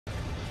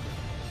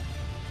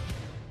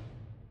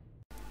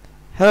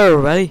Hello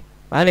everybody,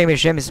 my name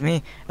is James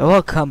Me, and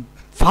welcome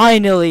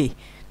finally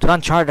to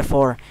Uncharted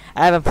 4.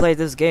 I haven't played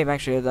this game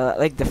actually.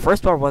 The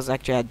first part was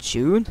actually at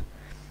June,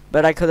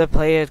 but I couldn't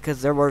play it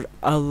because there were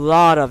a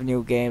lot of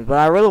new games. But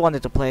I really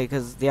wanted to play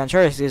because the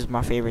Uncharted series is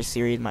my favorite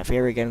series, my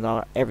favorite game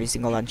of every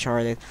single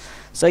Uncharted.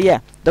 So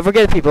yeah, don't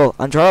forget people,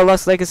 Uncharted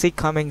Lost Legacy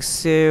coming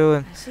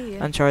soon,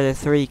 Uncharted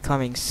 3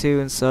 coming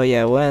soon. So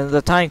yeah, when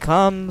the time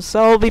comes,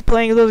 I'll be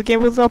playing this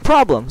game with no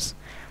problems.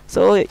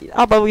 So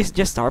how about we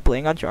just start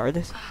playing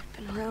Uncharted?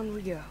 Around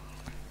we go.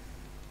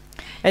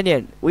 And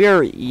yeah, we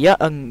are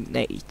young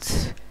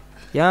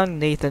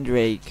Nathan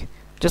Drake,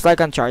 just like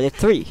Uncharted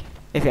 3.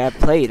 If you have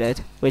played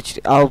it, which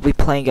I'll be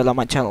playing it on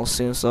my channel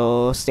soon,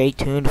 so stay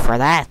tuned for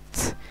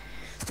that.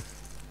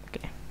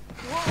 Okay.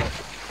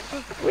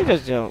 We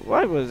just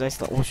why was I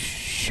still? Oh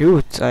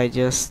shoot! I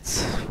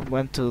just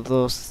went to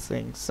those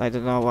things. I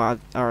don't know what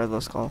are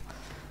those called.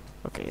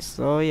 Okay,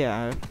 so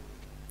yeah,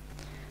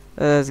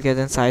 let's get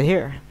inside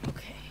here.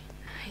 Okay,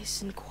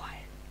 nice and quiet.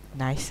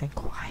 Nice and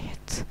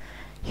quiet.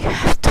 You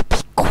have to be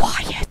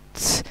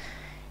quiet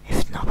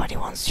if nobody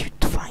wants you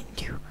to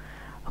find you.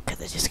 Okay,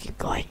 let's just keep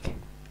going.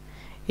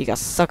 He got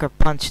sucker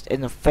punched in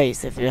the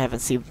face if you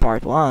haven't seen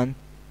part 1.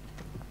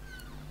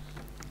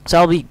 So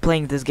I'll be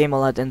playing this game a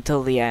lot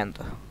until the end.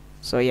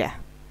 So yeah.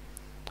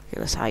 Okay,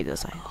 let's hide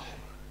this side.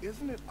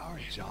 Isn't it our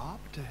job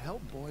to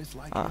help boys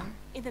like him?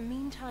 In the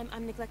meantime,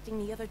 I'm neglecting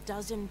the other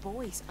dozen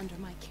boys under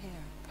my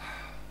care.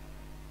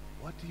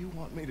 What do you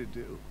want me to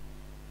do?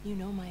 You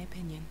know my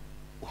opinion.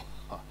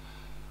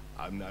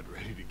 I'm not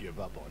ready to give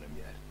up on him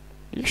yet.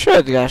 You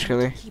should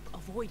actually. Keep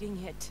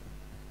avoiding it.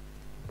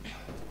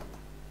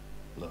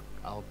 Look,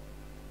 I'll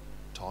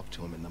talk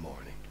to him in the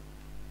morning.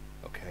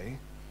 Okay?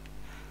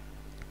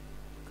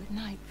 Good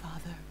night,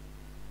 Father.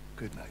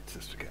 Good night,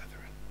 Sister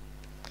Catherine.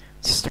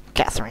 Sister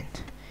Catherine.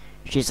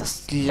 She's a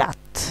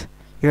slut.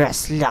 You're a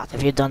slut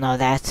if you don't know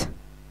that.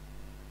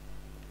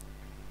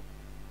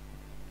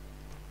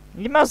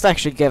 You must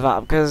actually give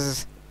up,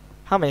 because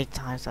how many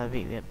times have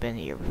we been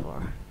here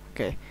before?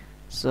 Okay,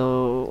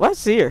 so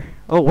what's here?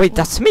 Oh wait,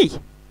 that's me.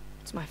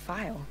 It's my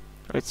file.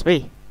 It's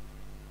me.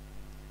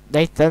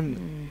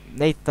 Nathan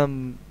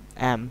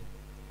M.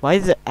 Why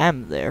is the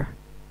M there?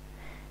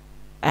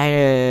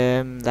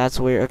 That's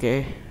weird.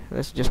 Okay,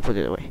 let's just put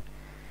it away.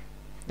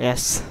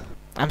 Yes,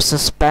 I'm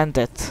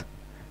suspended.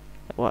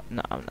 What?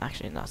 No, I'm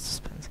actually not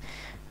suspended.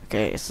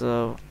 Okay,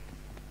 so.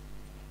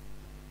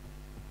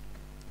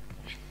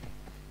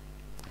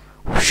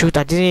 Oh, shoot,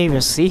 I didn't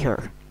even see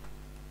her.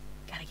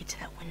 Gotta get to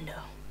that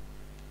window.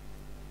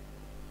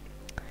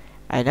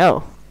 I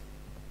know.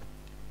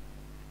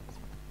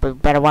 But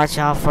better watch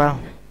out for.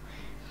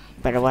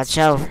 Better watch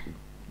out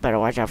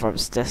for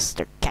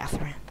Sister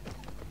Catherine.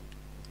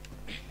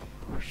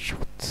 Oh,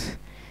 shoot.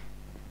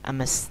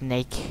 I'm a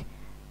snake.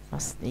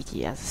 I'm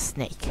sneaky as a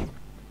snake.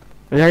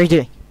 What are you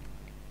doing?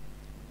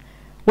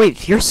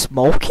 Wait, you're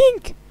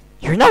smoking?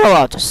 You're not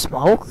allowed to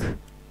smoke. What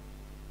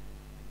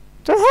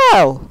the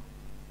hell?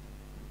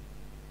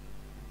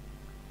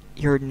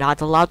 You're not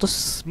allowed to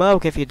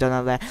smoke if you don't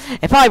know that.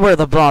 If I were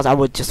the boss, I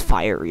would just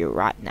fire you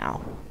right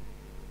now.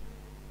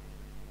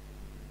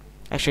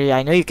 Actually,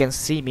 I know you can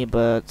see me,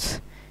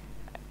 but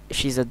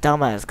she's a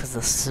dumbass because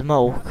of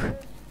smoke.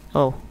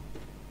 Oh.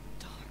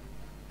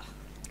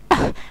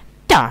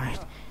 Darn.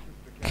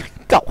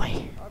 Go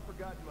away. I've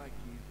forgotten my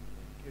keys.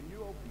 Can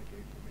you open the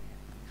gate for me?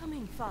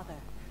 Coming, Father.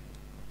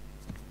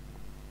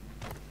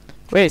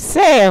 Wait,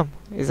 Sam!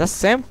 Is that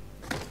Sam?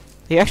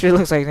 He actually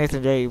looks like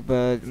Nathan Drake,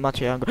 but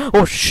much younger.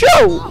 Oh, shoot!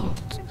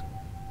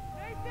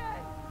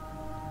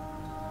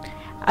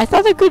 I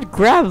thought I could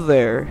grab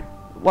there.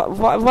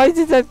 Why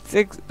did that?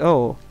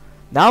 Oh,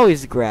 now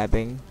he's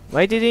grabbing.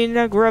 Why did he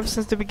not grab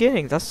since the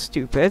beginning? That's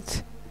stupid.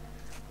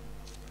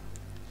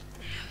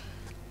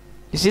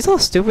 You see how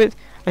stupid?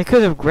 I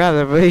could have grabbed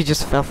it, but he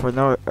just fell for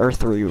no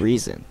earthly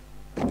reason.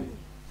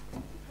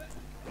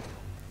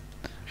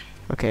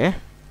 Okay.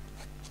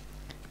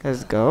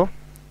 Let's go.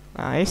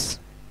 Nice.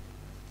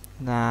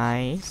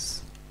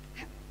 Nice.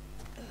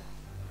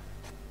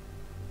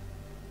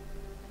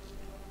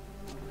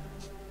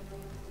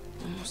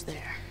 Almost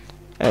there.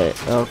 Hey,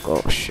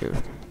 oh shoot.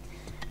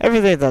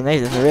 Everything that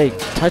Nathan Drake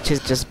touches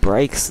just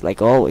breaks, like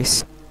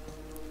always.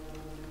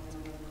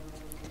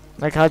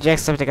 Like how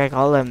Jacksepticeye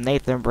called him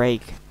Nathan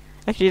Drake.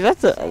 Actually,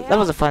 that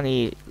was a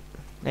funny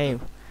name.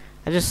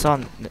 I just saw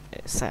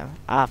Sam.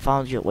 I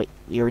found you. Wait,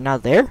 you're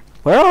not there?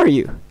 Where are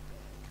you?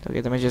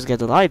 Okay, let me just get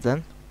the light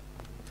then.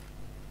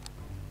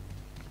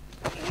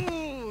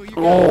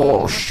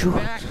 Oh shoot.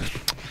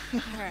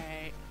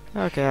 Alright.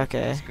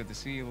 Okay. It's good to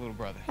see you, little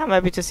brother. I'm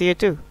happy to see you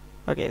too.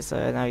 Okay,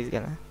 so now he's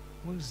gonna.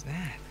 Who's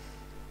that?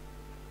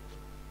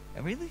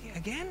 Really?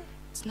 Again?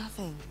 It's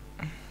nothing.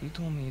 You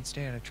told me you'd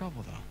stay out of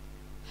trouble, though.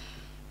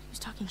 He was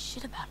talking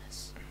shit about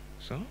us.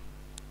 So?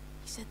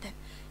 He said that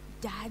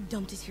Dad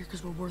dumped us here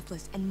because we're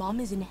worthless, and Mom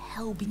is in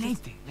hell because...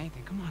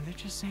 Nathan, come on. They're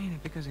just saying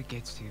it because it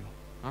gets to you.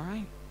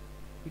 Alright?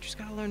 You just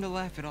gotta learn to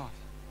laugh it off.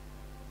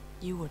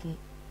 You wouldn't.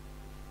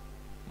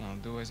 Well,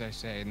 do as I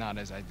say, not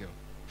as I do.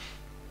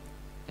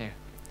 Here.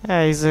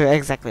 Yeah, he's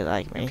exactly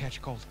like You'll me. catch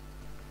a cold.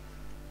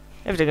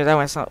 Every time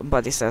when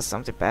somebody says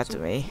something bad to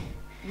me,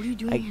 What are you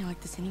doing I- here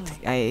like this anyway?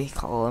 I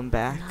call him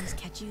back. When nuns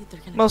catch you, they're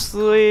gonna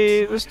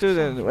Mostly the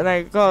student. When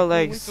I call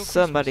Like, like wait till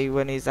somebody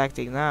when he's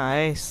acting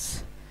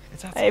nice,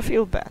 It's I outside.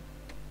 feel bad.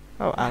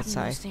 Oh, How can you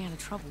outside. stay out of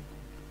trouble.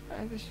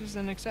 This is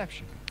an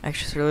exception.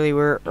 Actually,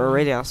 we're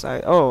already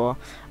outside. Oh,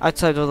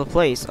 outside of the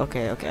place.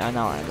 Okay, okay. I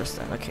now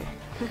understand. Okay.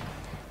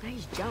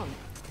 Nice jump.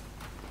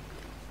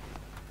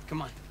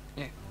 Come on.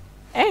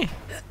 Hey.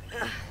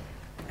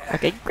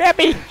 Okay, grab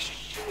me.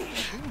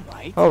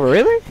 Right. Oh,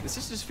 really? This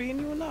is just feeding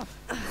you enough.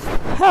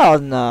 Hell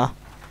no.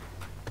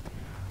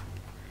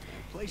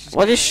 Place is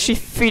What is kinda she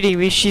feeding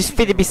me? She's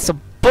feeding me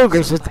some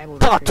boogers with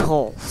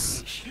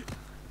buttholes.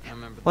 I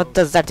remember What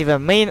does that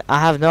even mean? I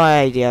have no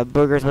idea.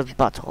 Boogers with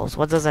buttholes.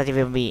 What does that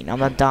even mean?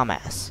 I'm a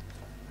dumbass.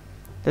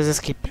 Let's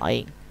just keep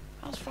playing.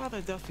 How's Father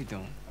Duffy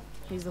doing?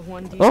 He's the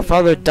one. Oh,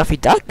 Father Duffy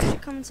Duck?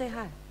 Come and say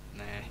hi.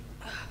 Nah.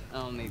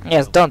 I don't need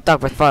Yes, that. don't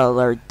talk with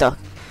Father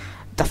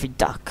Duffy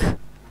Duck.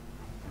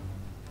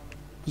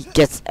 He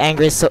gets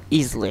angry so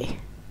easily.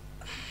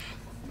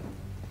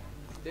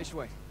 This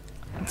way.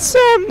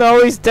 Sam,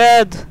 no, he's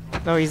dead.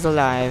 No, he's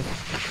alive.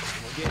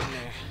 We're getting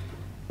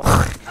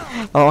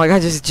there. Oh my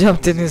god, just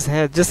jumped in his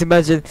head. Just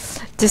imagine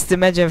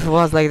if it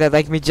was like that,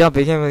 like me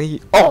jumping him and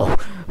he, oh,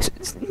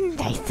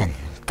 Nathan,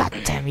 god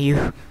damn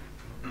you.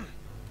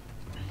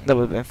 That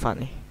would have been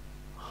funny.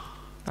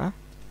 Huh?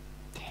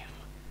 Damn.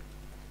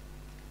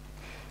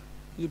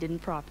 You didn't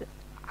prop it.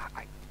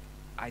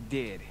 I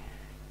did.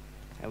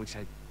 At least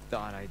I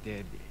thought I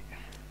did.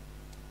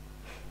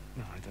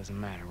 No, it doesn't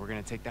matter. We're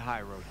gonna take the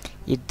high road.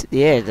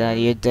 Yeah,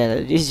 you did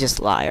it. He's just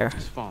a liar.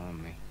 Just follow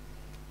me.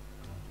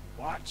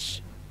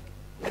 Watch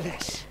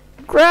this.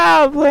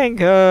 Grappling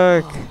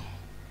hook!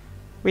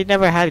 We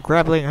never had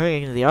grappling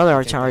hook in the other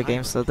Uncharted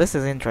games, so this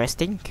is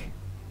interesting.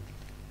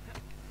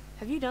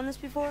 Have you done this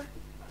before?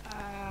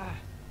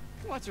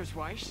 Once or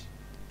twice.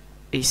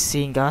 He's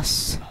seeing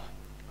us.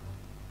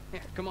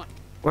 Yeah, come on.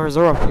 Where's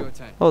the rope? Your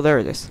turn. Oh, there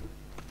it is.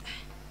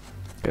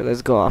 Okay,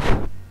 let's go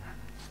off.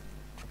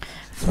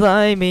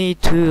 Fly me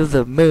to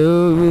the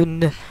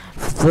moon.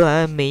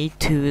 Fly me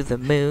to the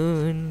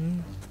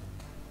moon.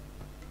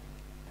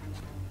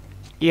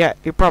 Yeah,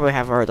 you probably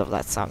have heard of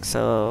that song,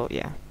 so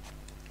yeah.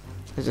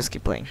 Let's just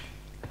keep playing.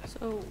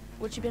 So,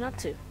 what you been up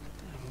to?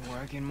 I'm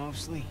working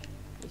mostly.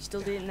 You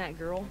still dating that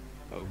girl?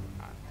 Oh,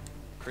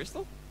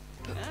 Crystal?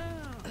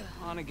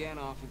 On again,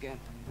 off again.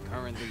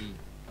 Currently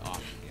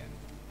off again.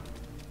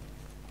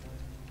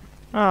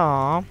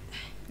 Aww.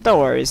 Don't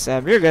worry,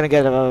 Sam. You're gonna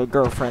get a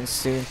girlfriend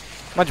soon.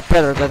 Much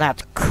better than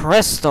that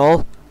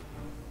Crystal.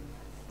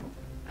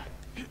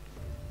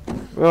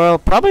 Well,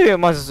 probably you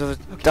must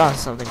have done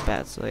something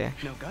bad, so yeah.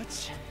 No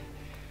guts.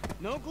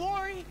 No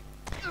glory.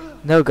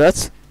 No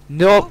guts?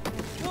 No.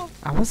 Whoa.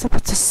 I was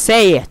about to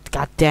say it.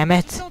 God damn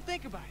it. Don't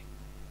think about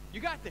it. You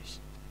got this.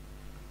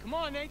 Come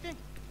on, Nathan.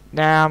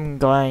 Nah, I'm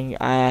going.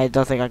 I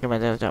don't think I can make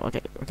that jump.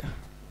 Okay, okay.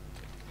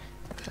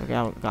 Okay,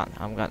 I'm gone.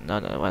 I'm gone. No,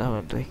 no, what am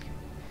I doing?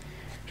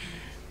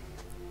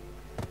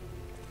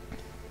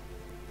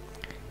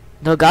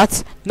 No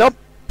guts? No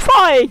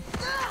fly!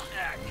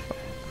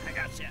 I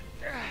got you.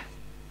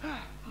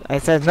 I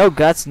said no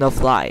guts, no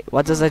fly.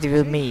 What does that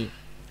even mean?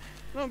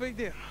 No big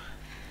deal.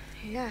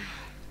 Yeah.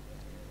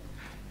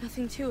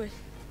 Nothing to it.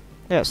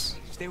 Yes.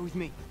 Stay with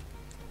me.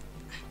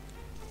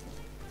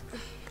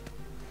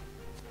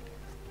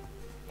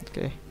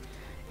 Okay.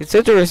 It's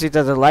interesting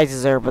that the light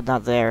is there but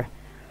not there.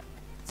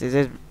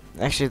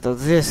 Actually, though,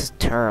 this is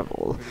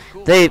terrible.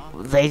 Pretty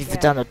cool, huh? They've Yeah.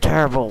 done a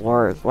terrible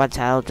work. What the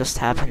hell just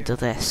happened to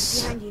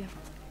this? Behind you.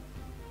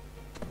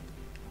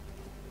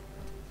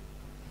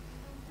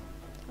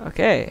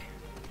 Okay.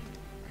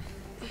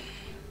 There's a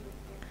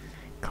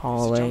jump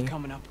Calling.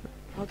 coming up.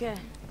 Okay.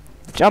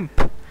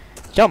 Jump.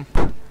 Jump.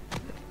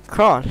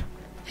 Crawl.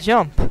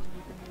 Jump.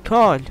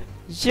 Crawl.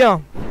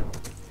 Jump.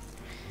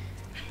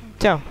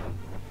 Jump.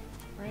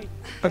 Right.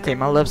 Okay,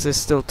 my lips is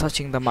still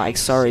touching the mic.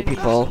 Sorry,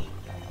 people.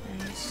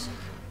 Nice.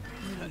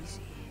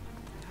 Easy.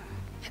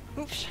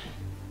 Oops.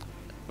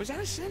 Was that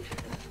a sin?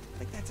 I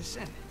think that's a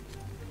sin.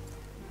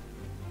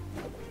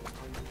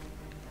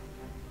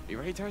 You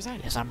ready,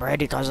 Tarzan? Yes, I'm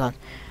ready, Tarzan.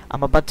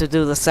 I'm about to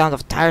do the sound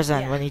of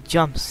Tarzan when he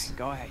jumps.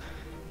 Go ahead.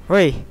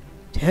 3,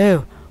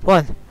 2,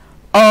 1.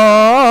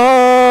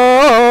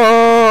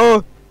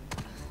 Oh!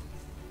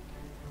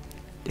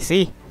 You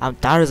see, I'm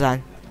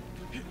Tarzan.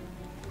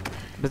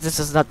 But this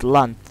is not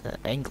London,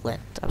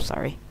 England. I'm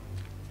sorry.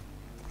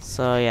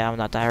 So yeah, I'm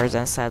not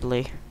Tarzan,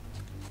 sadly.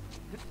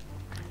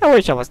 I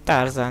wish I was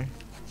Tarzan.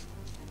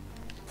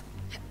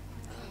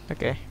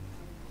 Okay.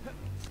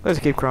 Let's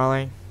keep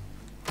crawling.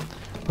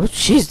 Oh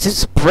jeez,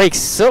 this breaks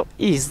so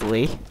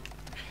easily.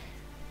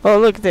 Oh,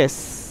 look at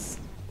this.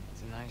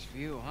 It's a nice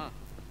view, huh?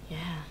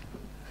 Yeah.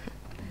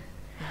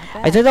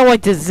 I don't know why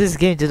this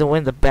game didn't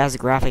win the best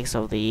graphics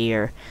of the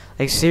year.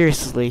 Like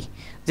seriously,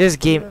 this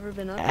game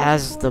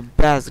has the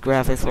best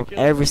graphics from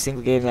every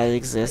single game that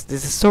exists.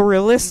 This is so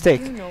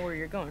realistic. You know where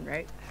you're going,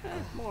 right?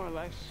 More or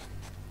less.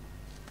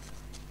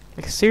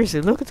 Like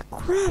seriously, look at the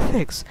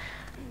graphics.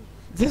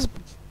 This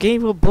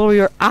game will blow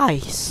your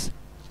eyes.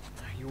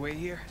 You wait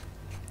here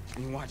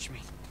and you watch me.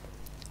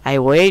 I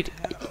wait.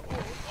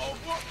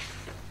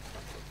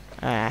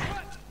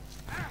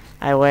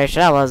 I wish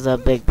I was the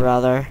big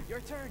brother. Your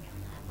turn.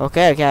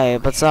 Okay,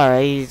 but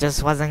sorry, he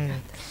just wasn't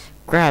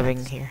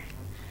grabbing here.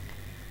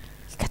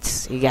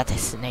 You got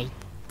this, Nate.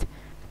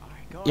 All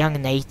right, go Young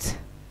ahead. Nate.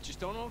 Just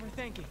don't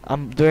overthink it.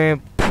 I'm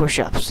doing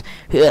push-ups.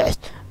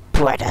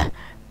 20,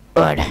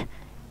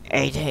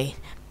 18,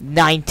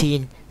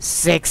 19,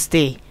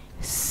 60,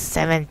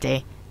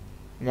 70.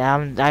 Now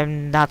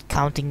I'm not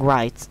counting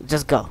right.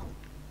 Just go.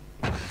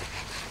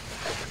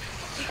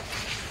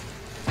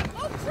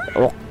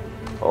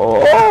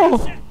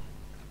 Oh!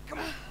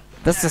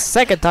 That's the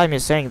second time you're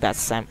saying that,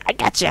 Sam. I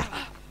gotcha.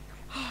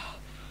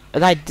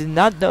 And I did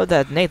not know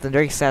that Nathan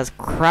Drake says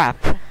crap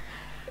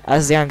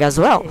as young as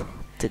well.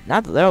 Did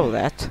not know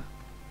that. Of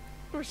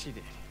course you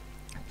did.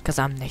 Cause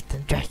I'm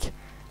Nathan Drake.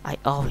 I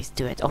always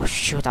do it. Oh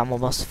shoot, I'm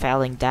almost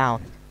falling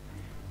down.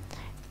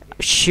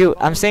 Shoot,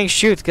 I'm saying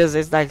shoot cause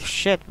it's like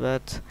shit,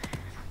 but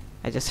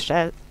I just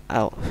said.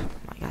 Oh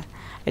my god,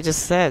 I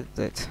just said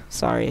it.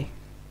 Sorry.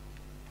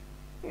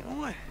 You know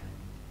what?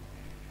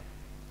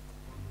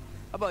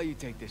 How about you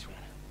take this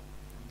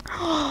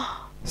one?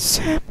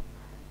 Sam,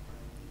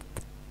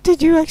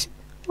 did you actually?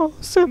 Oh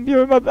Sam,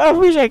 you're my. I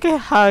wish I could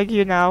hug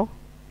you now.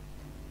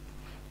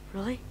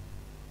 Really?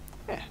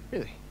 Yeah,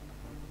 really.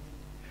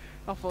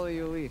 I'll follow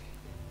your lead.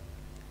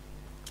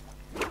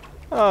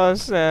 Oh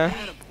Sam,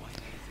 Attaboy.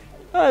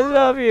 I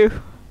love you.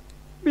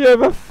 You're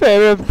my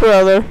favorite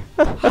brother.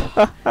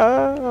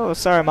 Oh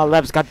sorry, my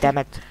lips. God damn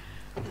it.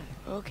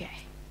 Okay.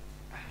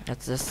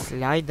 Let's just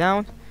slide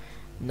down.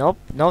 Nope,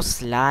 no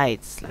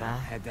slides.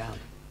 Head down.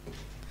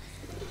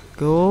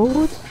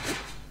 Go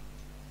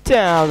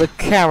down. The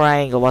camera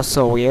angle was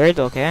so weird.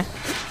 Okay.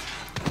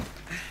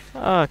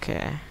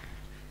 Okay.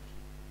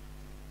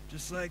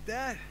 Just like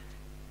that.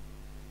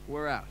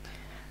 We're out.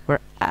 We're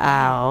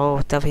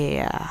out of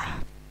here.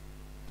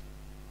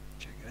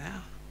 Check it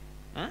out.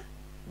 Huh?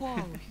 Whoa,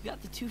 you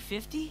got the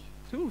 250?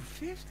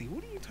 250?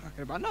 What are you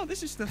talking about? No,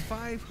 this is the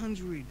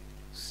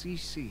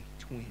 500cc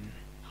twin.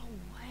 No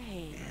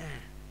way. Yeah.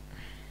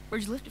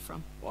 Where'd you lift it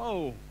from?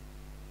 Whoa.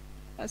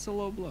 That's a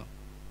low blow.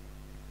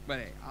 But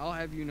hey, I'll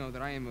have you know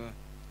that I am a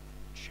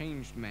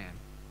changed man.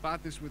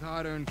 Bought this with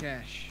hard-earned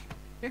cash.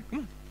 Yeah, come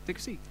on. Take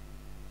a seat.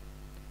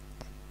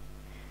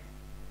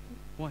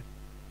 What?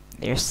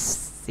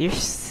 There's The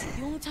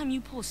only time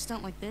you pull a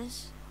stunt like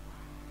this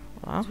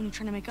well, is when you're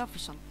trying to make up for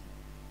something.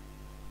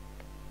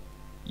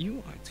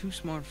 You are too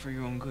smart for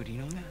your own good, you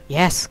know that?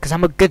 yes, cause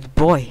I'm a good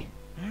boy.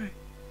 Alright.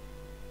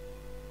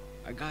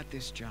 I got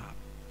this job.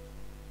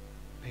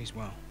 Pays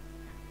well.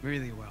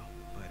 Really well.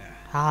 But,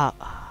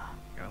 Ah,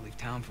 gotta leave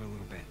town for a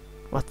little bit.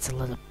 what's a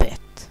little bit?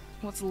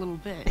 What's a little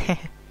bit?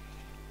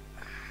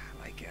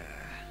 Like,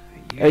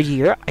 A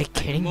year? Are you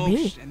kidding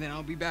me? most, and then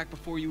I'll be back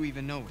before you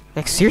even know it.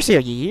 Like seriously, a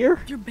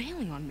year? You're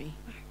bailing on me.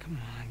 Come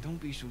on,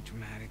 don't be so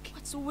dramatic.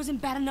 What, so it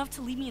wasn't bad enough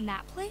to leave me in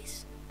that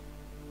place?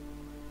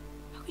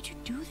 How could you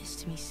do this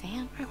to me,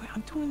 Sam? Wait,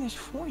 I'm doing this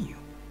for you.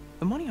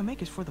 The money I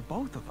make is for the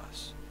both of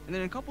us. And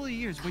then in a couple of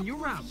years, when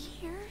you're out...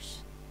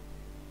 Years?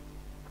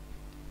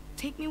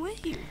 Take me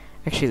with you.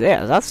 Actually,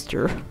 yeah, that's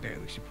true. I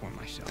barely support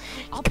myself.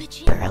 I'll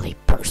pitch in. Barely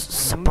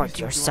support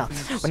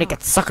yourself. When you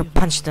get sucker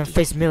punched in the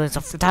face millions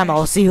of times,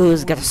 I'll see who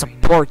is gonna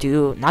support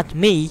you, not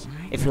me.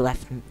 If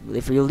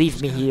you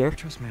leave me here.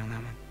 Trust me on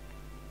that one.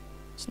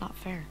 It's not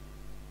fair.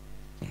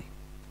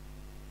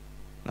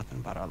 Nothing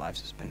about our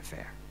lives has been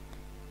fair.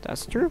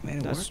 That's true. Made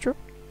it That's work. true.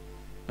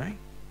 Right?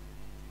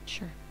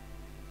 Sure.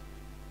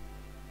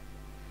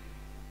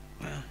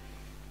 Well,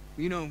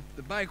 you know,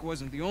 the bike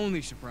wasn't the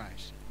only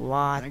surprise.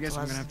 What I guess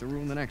I'm was? gonna have to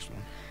ruin the next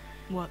one.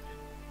 What?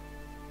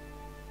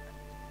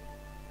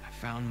 I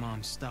found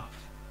Mom's stuff.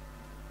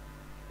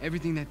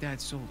 Everything that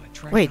Dad sold, I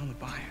tracked Wait. down the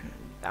buyer.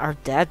 Our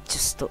dad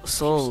just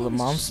sold the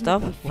mom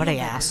stuff? What a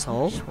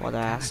asshole! What a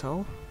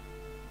asshole!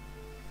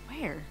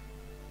 Where?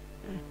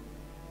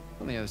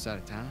 On the other side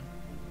of town.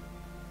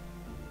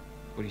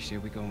 What do you say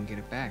we go and get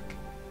it back?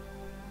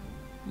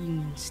 You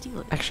mean steal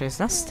it? Actually, it's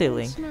not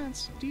stealing. It's not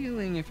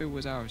stealing if it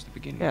was ours to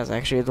begin with. Yes,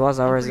 actually, it was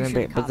ours pretty in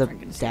sure a the bit, but cops the aren't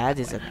gonna say dad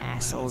that. is an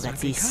asshole Well, that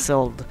it's he okay, cut.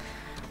 sold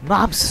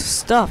mom's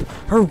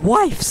stuff, her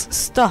wife's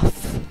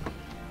stuff.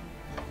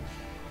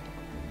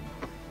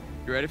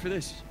 You ready for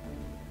this?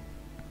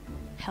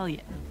 Hell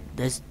yeah.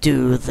 Let's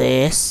do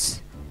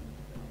this.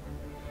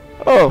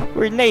 Oh,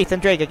 we're Nathan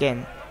Drake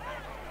again.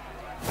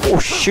 Oh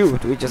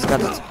shoot, we just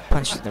got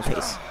punched in the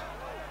face.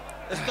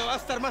 Esto va a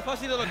estar más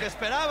fácil de lo que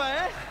esperaba,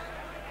 ¿eh?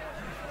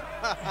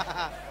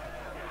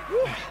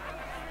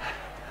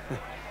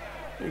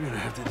 You're gonna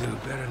have to do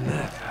better than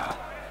that, pal.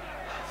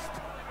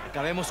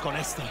 Acabemos con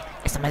esto.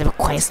 Esta me debo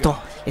questo.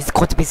 It's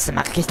going to be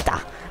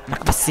samajista.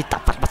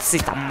 Macbacita,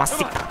 macbacita,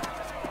 masita.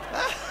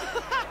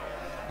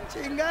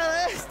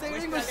 Chingada, este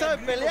gringo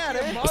sabe pelear,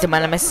 ¿eh? Esta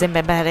mana me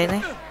sembe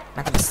barene.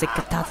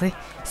 Macbacita tati.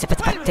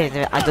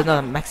 I don't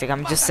know Mexican,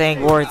 I'm just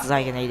saying words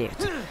like an idiot.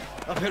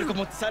 A ver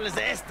cómo te sales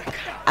de esta,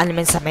 cara.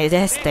 Alimentsame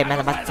de este,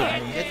 manabati.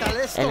 ¿Qué tal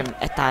esto?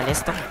 ¿Está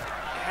listo?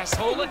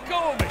 Asshole, let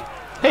go of me.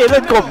 Hey,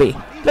 let go of me.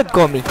 Let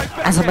go of me.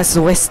 Asa ba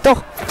suwesto?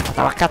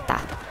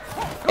 Tawakata.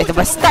 Ito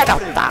ba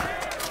starata?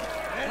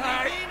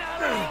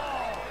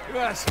 You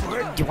asked for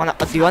it. Do you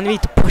want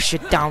me to push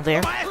it down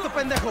there? ¡Toma esto,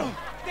 pendejo!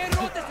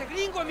 Derrótese,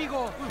 gringo,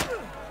 amigo.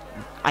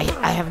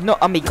 I have no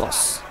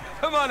amigos.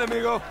 Come on,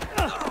 amigo.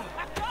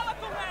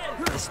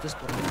 Esto es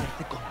por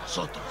meterte con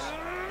nosotros.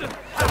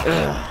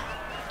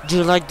 Do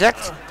you like that?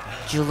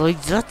 Do you like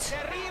that?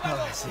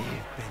 Ah, sí,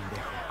 pendejo.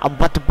 I'm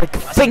about to break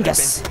your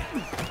fingers.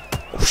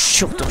 Oh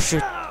shoot, oh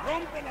shoot.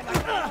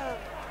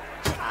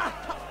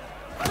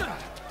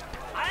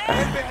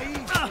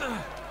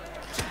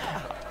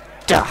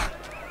 Duh.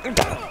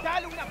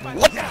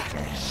 What?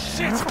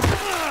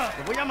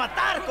 ¡Te voy a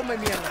matar, come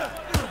mierda!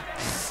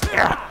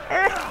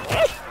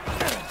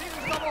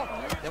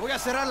 ¡Te voy a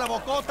cerrar la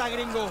bocota,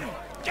 gringo!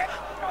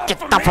 Get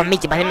down from me,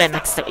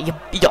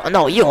 you don't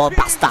know, you're a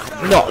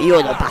bastard. No, you're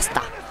a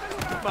bastard.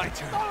 My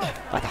turn.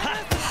 What?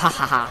 Ha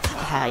ha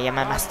ha. You're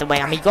my master way,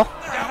 amigo.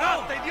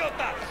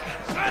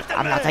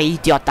 I'm not an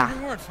idiota.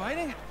 You weren't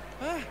fighting?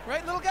 Huh?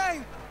 Right, little guy?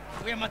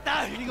 ¡Te voy a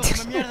matar, gringo,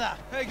 come mierda!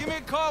 Hey, give me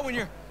a call when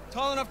you're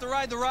tall enough to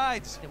ride the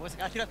rides. ¡Te voy a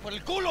sacar tiras por el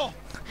culo!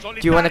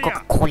 Do you want a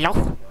Coca-Cola?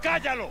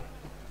 ¡Cállalo!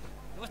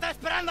 ¡Te voy a estar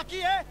esperando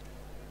aquí, eh!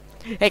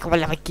 Hey, come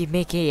on,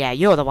 Mickey, yeah,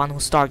 you're the one who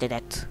started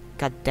it.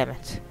 God damn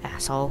it,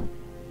 asshole.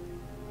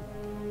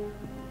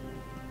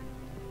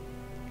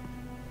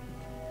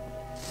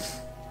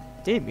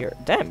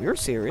 Damn, you're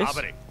serious.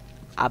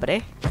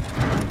 Abre?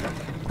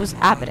 Who's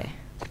Abre?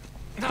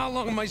 How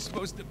long am I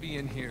supposed to be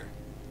in here?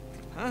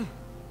 Huh?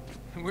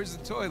 Where's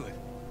the toilet?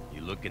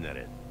 You looking at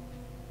it?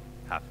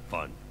 Have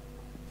fun.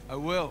 I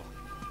will.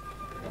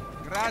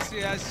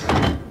 Gracias.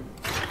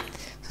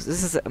 So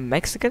this is a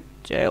Mexican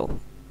jail.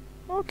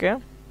 Okay.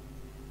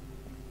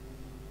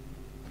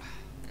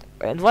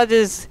 And what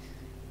is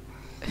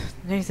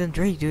Nathan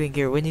Drake doing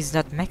here when he's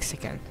not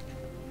Mexican?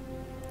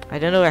 I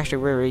don't know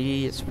actually where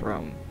he is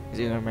from. Is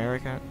he in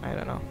America? I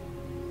don't know.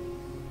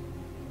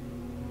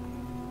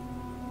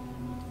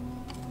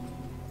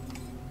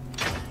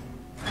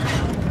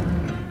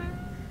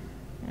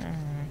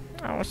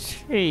 I was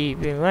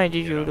sleeping. Why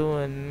did you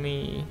ruin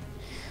me?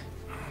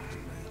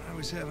 I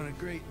was having a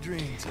great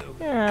dream, too.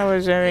 Yeah, I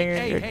was having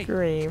Hey, a good hey.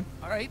 dream.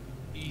 Alright,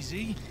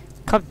 easy.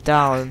 Calm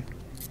down,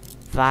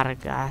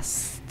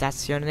 Vargas.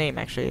 That's your name,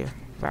 actually.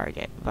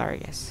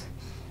 Vargas.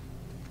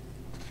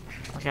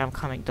 Okay, I'm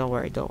coming. Don't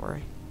worry, don't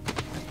worry.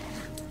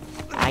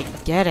 I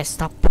get it.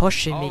 Stop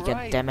pushing me,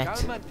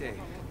 goddammit.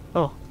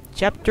 Oh,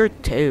 chapter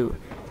 2.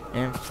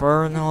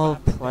 Infernal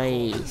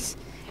Place.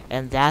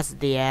 And that's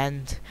the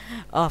end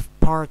of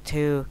part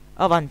 2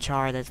 of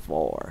Uncharted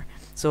 4.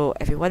 So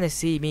if you want to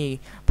see me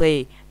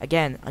play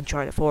again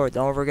Uncharted 4,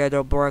 don't forget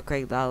to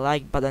click that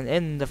like button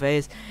in the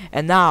face.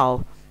 And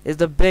now is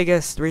the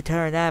biggest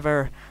return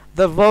ever.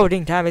 The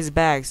voting time is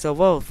back, so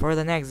vote for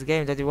the next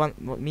game that you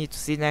want me to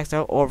see next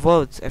time, or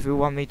vote if you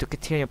want me to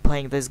continue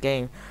playing this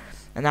game.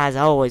 And as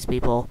always,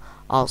 people,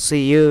 I'll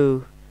see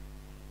you.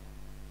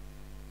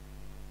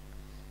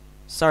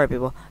 Sorry,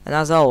 people. And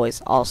as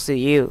always, I'll see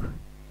you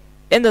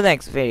in the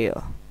next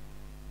video.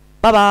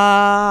 Bye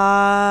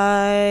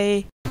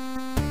bye.